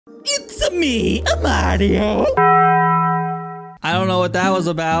It's me, Mario. I don't know what that was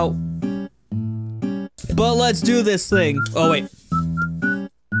about. But let's do this thing. Oh, wait.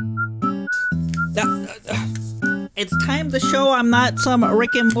 It's time to show I'm not some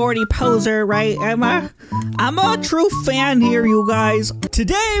Rick and Morty poser, right? I'm a true fan here, you guys.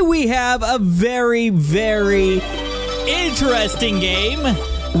 Today we have a very, very interesting game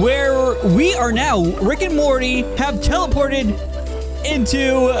where we are now, Rick and Morty have teleported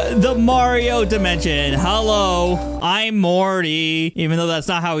into the Mario dimension. Hello, I'm Morty, even though that's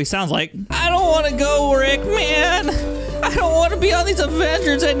not how he sounds like. I don't want to go, Rick, man. I don't want to be on these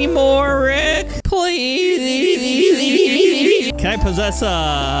adventures anymore, Rick. Please. Can I possess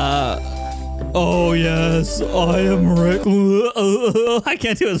Oh, yes, I am Rick. I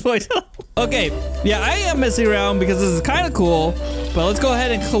can't do his voice. Okay, yeah, I am messing around because this is kind of cool. But let's go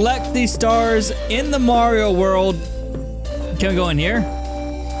ahead and collect these stars in the Mario world. Can we go in here?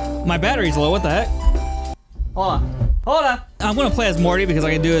 My battery's low, what the heck? Hold on. I'm gonna play as Morty because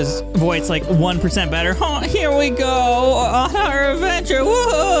I can do his voice like 1% better. Oh, here we go on our adventure,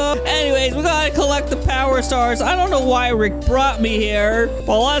 whoa! Anyways, we gotta collect the power stars. I don't know why Rick brought me here,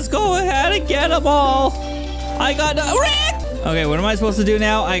 but let's go ahead and get them all. I got Rick! Okay, what am I supposed to do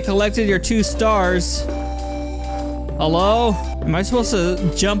now? I collected your 2 stars. Hello? Am I supposed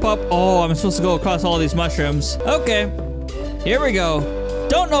to jump up? Oh, I'm supposed to go across all these mushrooms. Okay. Here we go.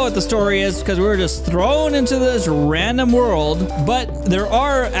 Don't know what the story is because we were just thrown into this random world, but there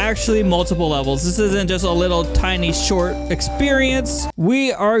are actually multiple levels. This isn't just a little tiny short experience.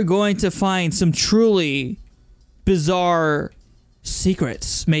 We are going to find some truly bizarre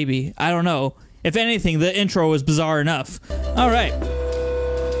secrets, maybe. I don't know. If anything, the intro was bizarre enough. All right.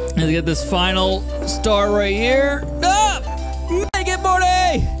 Let's get this final star right here. Ah! Make it,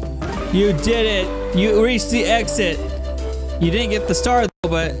 Morty! You did it. You reached the exit. You didn't get the star though,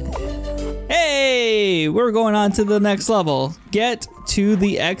 but hey, we're going on to the next level. Get to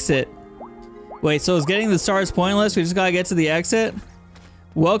the exit. Wait, so is getting the stars pointless? We just gotta get to the exit?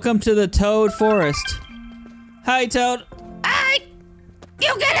 Welcome to the Toad Forest. Hi, Toad. Hi!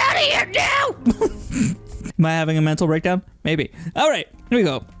 You get out of here now! Am I having a mental breakdown? Maybe. All right, here we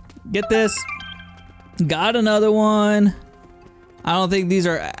go. Get this. Got another one. I don't think these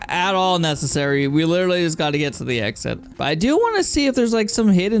are at all necessary. We literally just got to get to the exit. But I do want to see if there's like some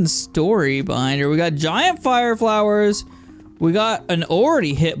hidden story behind here. We got giant fire flowers. We got an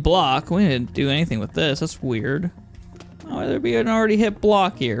already hit block. We didn't do anything with this. That's weird. Why would there be an already hit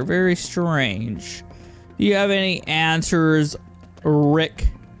block here? Very strange. Do you have any answers, Rick?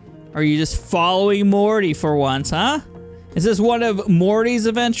 Are you just following Morty for once, huh? Is this one of Morty's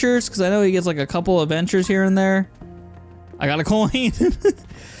adventures? Because I know he gets like a couple adventures here and there. I got a coin.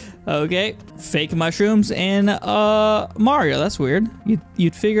 Okay, fake mushrooms in Mario. That's weird.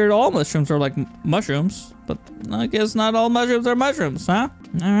 You'd figured all mushrooms are like mushrooms, but I guess not all mushrooms are mushrooms, huh?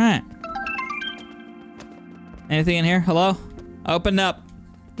 All right. Anything in here? Hello? Open up.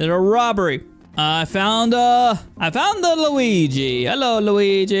 There's a robbery. I found the Luigi. Hello,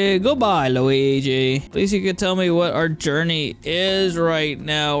 Luigi. Goodbye, Luigi. At least you could tell me what our journey is right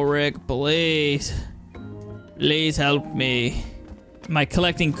now, Rick. Please. Please help me. Am I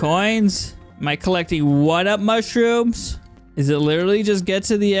collecting coins? Am I collecting one-up mushrooms? Is it literally just get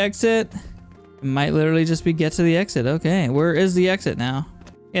to the exit? It might literally just be get to the exit. Okay, where is the exit now?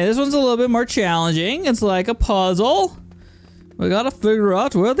 Yeah, this one's a little bit more challenging. It's like a puzzle. We gotta figure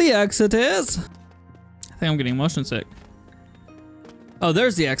out where the exit is. I think I'm getting motion sick. Oh,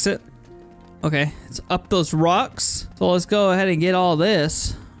 there's the exit. Okay, it's up those rocks. So let's go ahead and get all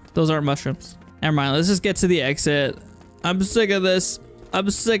this. Those aren't mushrooms. Never mind, let's just get to the exit. I'm sick of this.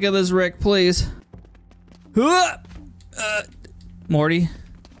 I'm sick of this, Rick, please. Morty,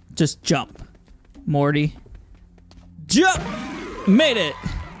 just jump. Morty, jump! Made it!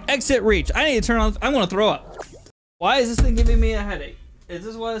 Exit reach. I need to turn on, I'm gonna throw up. Why is this thing giving me a headache? Is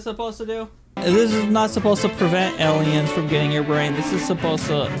this what it's supposed to do? This is not supposed to prevent aliens from getting your brain. This is supposed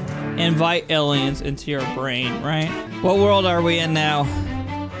to invite aliens into your brain, right? What world are we in now?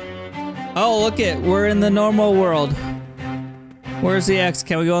 Oh, look it, we're in the normal world. Where's the X?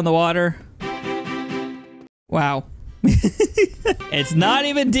 Can we go in the water? Wow. It's not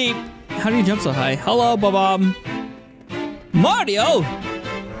even deep. How do you jump so high? Hello, Bob. Mario!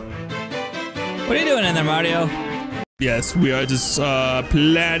 What are you doing in there, Mario? Yes, we are just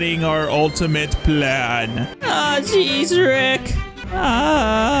planning our ultimate plan. Ah, oh, jeez, Rick.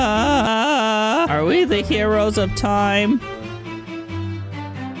 Ah, are we the heroes of time?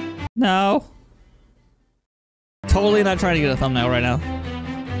 No. Totally not trying to get a thumbnail right now.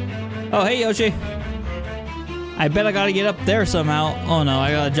 Oh, hey, Yoshi. I bet I gotta get up there somehow. Oh no, I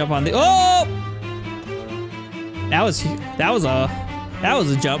gotta jump on the. Oh! That was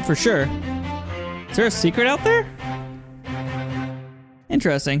a jump for sure. Is there a secret out there?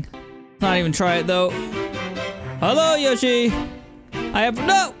 Interesting. Not even try it though. Hello, Yoshi. I have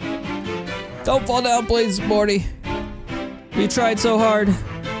no. Don't fall down, please, Morty. You tried so hard.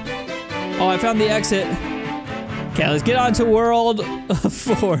 Oh, I found the exit. Okay, let's get on to world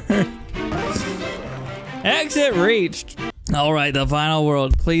 4. Exit reached. All right, the final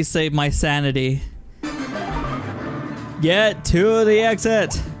world. Please save my sanity. Get to the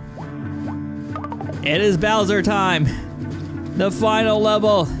exit. It is Bowser time. The final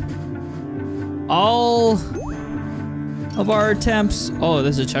level. All of our attempts. Oh,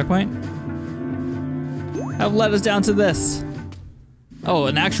 this is a checkpoint. Have led us down to this. Oh,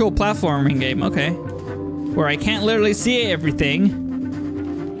 an actual platforming game. Okay. Where I can't literally see everything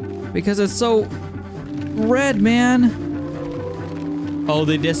because it's so red, man. Oh,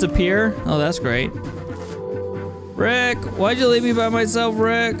 they disappear? Oh, that's great. Rick, why'd you leave me by myself,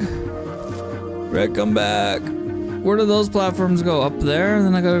 Rick? Rick, come back. Where do those platforms go? Up there? And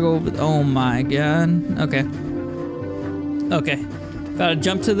then I gotta go over. Oh my god. Okay. Okay. Gotta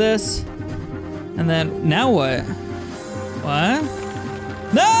jump to this. And then, now what? What?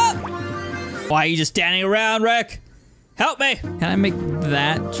 No! Why are you just standing around, Rick? Help me! Can I make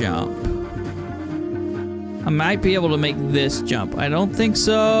that jump? I might be able to make this jump. I don't think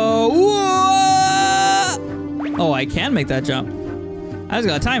so. Whoa! Oh, I can make that jump. I just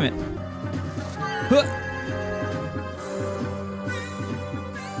gotta time it.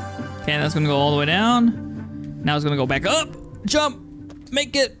 Okay, that's gonna go all the way down. Now it's gonna go back up. Jump!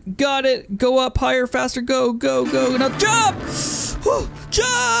 Make it! Got it! Go up higher, faster, go, go, go. Now jump!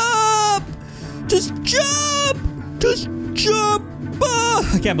 Jump! Just jump! Just jump!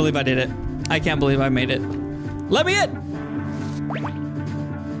 Ah! I can't believe I did it. I can't believe I made it. Let me in!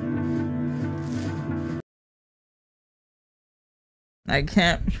 I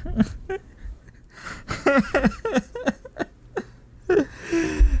can't.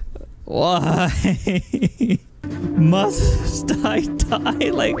 Why must I die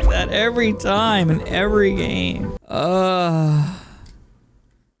like that every time in every game?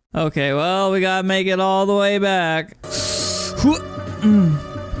 Okay, well, we gotta make it all the way back.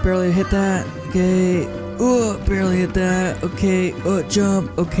 Barely hit that. Okay. Barely hit that. Okay.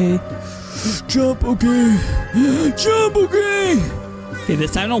 Jump. Okay. Jump. Okay. Jump. Okay. Okay,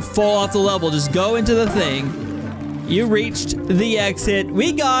 this time don't fall off the level. Just go into the thing. You reached the exit.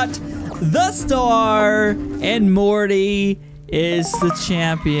 We got the star, and Morty is the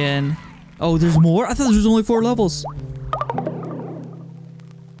champion. Oh, there's more? I thought there was only 4 levels.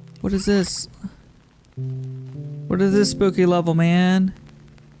 What is this? What is this spooky level, man?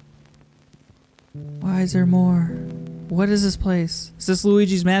 Why is there more? What is this place? Is this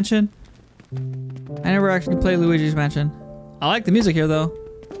Luigi's Mansion? I never actually played Luigi's Mansion. I like the music here, though.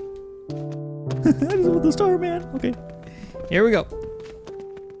 I just want the star, man. Okay. Here we go.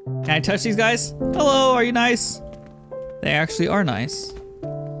 Can I touch these guys? Hello, are you nice? They actually are nice.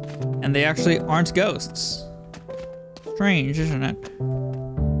 And they actually aren't ghosts. Strange, isn't it?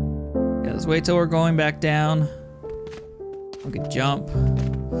 Yeah, let's wait till we're going back down. We can jump.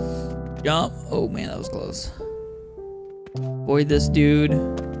 Jump. Oh man, that was close. Avoid this dude.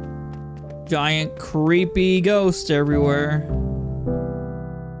 Giant creepy ghosts everywhere.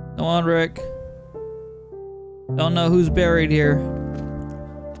 Come on, Rick. Don't know who's buried here.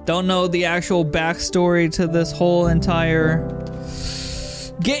 Don't know the actual backstory to this whole entire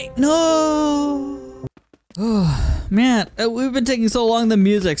game. No! Oh, man, we've been taking so long the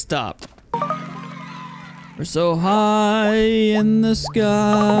music stopped. We're so high in the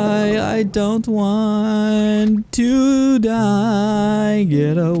sky, I don't want to die.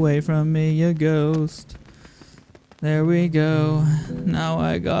 Get away from me, you ghost. There we go. Now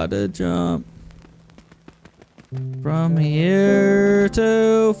I gotta jump. From here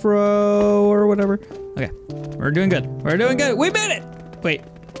to fro or whatever. Okay, we're doing good. We're doing good. We made it! Wait,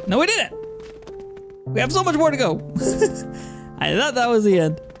 no we didn't. We have so much more to go. I thought that was the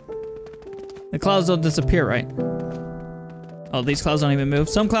end. The clouds don't disappear, right? Oh, these clouds don't even move.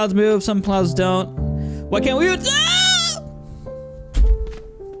 Some clouds move, some clouds don't. Why can't we? Ah!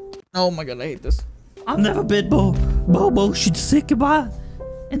 Oh my god, I hate this. I've never been more motion sick in my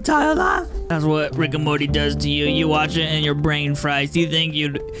entire life. That's what Rick and Morty does to you. You watch it and your brain fries. You think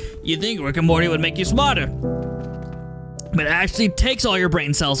Rick and Morty would make you smarter. But it actually takes all your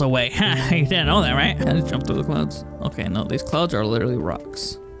brain cells away. You didn't know that, right? I just jumped through the clouds. Okay, no, these clouds are literally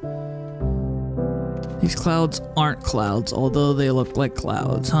rocks. These clouds aren't clouds, although they look like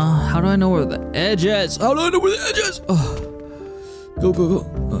clouds, huh? How do I know where the edge is? How do I know where the edge is? Oh. Go, go,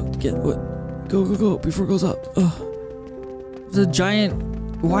 go. Get what? Go, go, go before it goes up. There's a giant...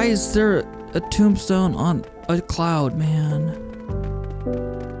 Why is there a tombstone on a cloud, man?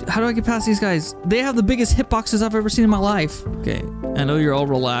 How do I get past these guys? They have the biggest hitboxes I've ever seen in my life. Okay, I know you're all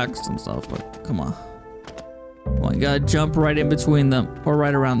relaxed and stuff, but come on. Come on, you gotta jump right in between them, or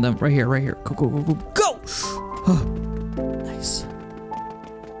right around them. Right here, right here. Go, go, go, go, go! Oh, nice.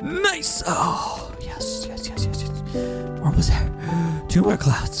 Nice! Oh, yes, yes, yes, yes, yes. We're almost there. 2 more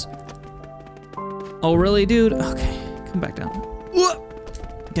clouds. Oh, really, dude? Okay, come back down.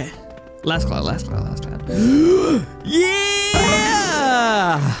 Okay, last cloud, last cloud, last cloud.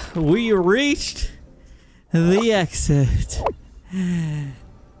 Yeah! We reached the exit.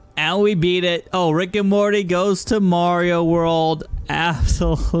 And we beat it. Oh, Rick and Morty goes to Mario World.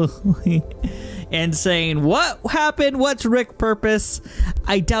 Absolutely insane. What happened? What's Rick's purpose?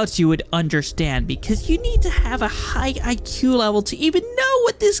 I doubt you would understand because you need to have a high IQ level to even know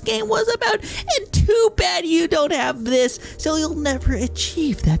what this game was about. And too bad you don't have this, so you'll never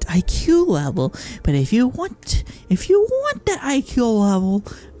achieve that IQ level. But if you want that IQ level,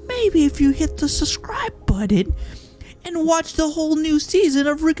 maybe if you hit the subscribe button and watch the whole new season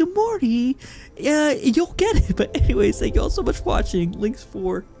of Rick and Morty, you'll get it. But anyways, thank you all so much for watching. LiNX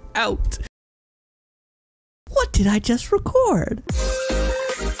 4 out. What did I just record?